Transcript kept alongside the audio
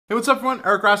Hey, what's up everyone?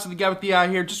 Eric Rossi, the guy with the eye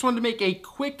here. Just wanted to make a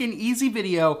quick and easy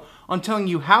video on telling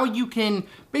you how you can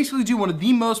basically do one of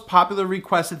the most popular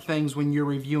requested things when you're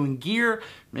reviewing gear,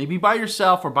 maybe by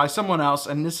yourself or by someone else,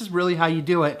 and this is really how you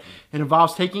do it. It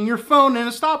involves taking your phone and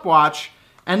a stopwatch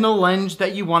and the lens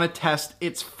that you want to test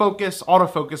its focus,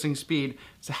 autofocusing speed.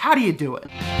 So how do you do it?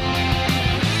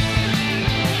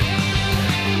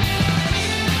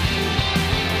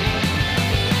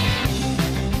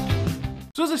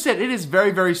 So as I said, it is very,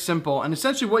 very simple. And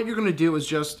essentially what you're gonna do is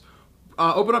just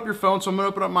open up your phone. So I'm gonna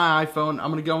open up my iPhone.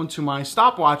 I'm gonna go into my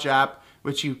stopwatch app,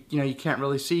 which you can't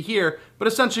really see here. But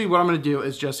essentially what I'm gonna do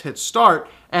is just hit start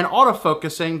and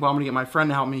autofocusing. Well, I'm gonna get my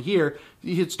friend to help me here.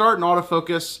 You hit start and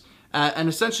autofocus. And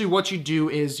essentially what you do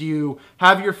is you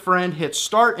have your friend hit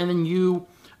start and then you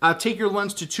take your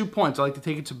lens to 2 points. I like to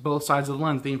take it to both sides of the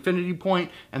lens, the infinity point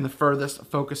and the furthest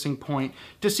focusing point,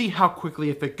 to see how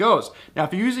quickly if it goes. Now,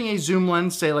 if you're using a zoom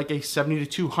lens, say like a 70 to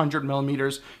 200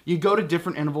 millimeters, you go to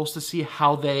different intervals to see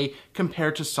how they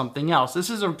compare to something else.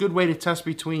 This is a good way to test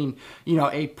between,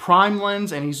 a prime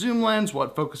lens and a zoom lens,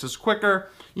 what focuses quicker,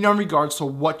 in regards to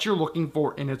what you're looking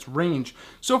for in its range.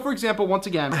 So for example, once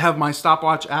again, I have my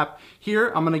stopwatch app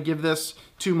here. I'm gonna give this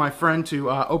to my friend to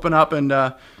open up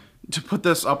and to put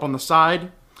this up on the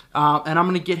side. And I'm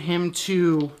gonna get him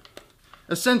to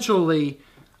essentially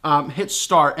hit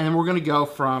start, and then we're gonna go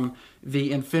from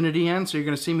the infinity end. So you're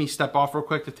gonna see me step off real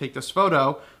quick to take this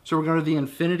photo. So we're going to the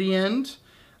infinity end.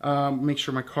 Make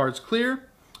sure my card's clear.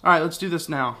 All right, let's do this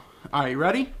now. All right, you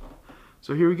ready?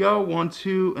 So here we go, 1,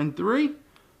 2, and 3.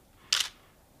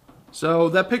 So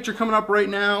that picture coming up right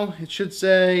now, it should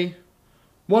say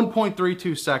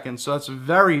 1.32 seconds. So that's a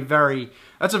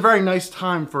very nice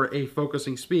time for a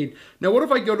focusing speed. Now, what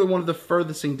if I go to one of the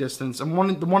furthesting distance? And one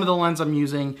of the lens I'm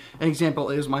using, an example,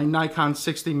 is my Nikon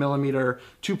 60mm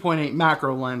 2.8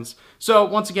 macro lens. So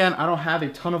once again, I don't have a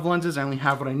ton of lenses. I only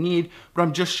have what I need, but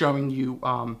I'm just showing you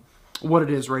what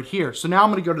it is right here. So now I'm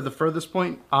gonna go to the furthest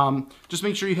point. Just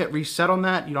make sure you hit reset on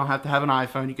that. You don't have to have an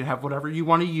iPhone. You can have whatever you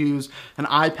wanna use. An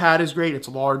iPad is great. It's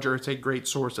larger. It's a great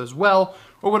source as well,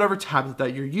 or whatever tablet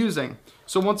that you're using.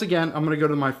 So once again, I'm gonna go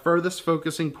to my furthest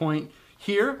focusing point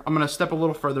here. I'm gonna step a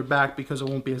little further back because it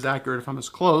won't be as accurate if I'm as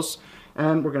close.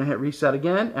 And we're gonna hit reset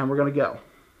again, and we're gonna go.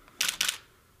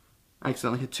 I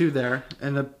accidentally hit 2 there.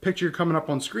 And the picture coming up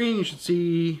on screen, you should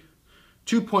see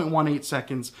 2.18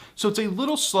 seconds. So it's a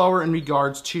little slower in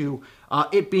regards to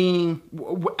it being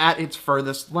at its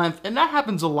furthest length. And that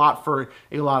happens a lot for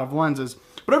a lot of lenses.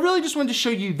 But I really just wanted to show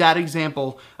you that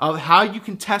example of how you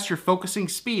can test your focusing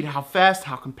speed, how fast,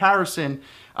 how comparison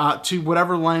to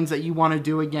whatever lens that you want to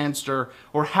do against, or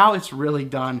how it's really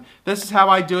done. This is how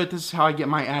I do it. This is how I get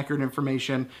my accurate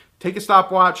information. Take a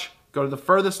stopwatch, go to the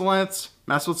furthest lengths,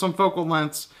 mess with some focal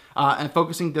lengths and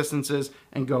focusing distances,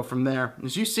 and go from there.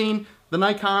 As you've seen, the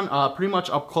Nikon pretty much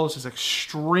up close is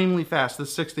extremely fast, the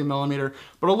 60mm,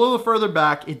 but a little further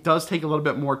back, it does take a little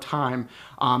bit more time.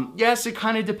 Yes, it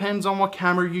kind of depends on what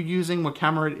camera you're using, what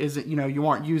camera it is that you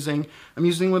aren't using. I'm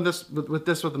using with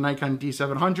the Nikon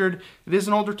D700. It is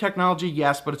an older technology,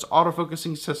 yes, but its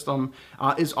autofocusing system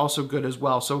is also good as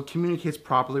well, so it communicates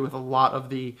properly with a lot of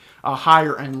the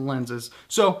higher end lenses.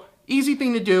 So easy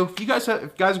thing to do. If you guys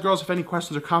and girls have any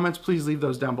questions or comments, please leave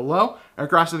those down below.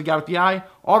 Eric Rossi, the guy with the eye.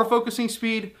 Autofocusing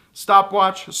speed,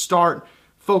 stopwatch, start,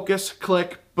 focus,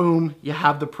 click, boom. You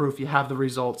have the proof, you have the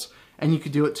results, and you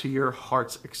can do it to your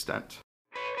heart's extent.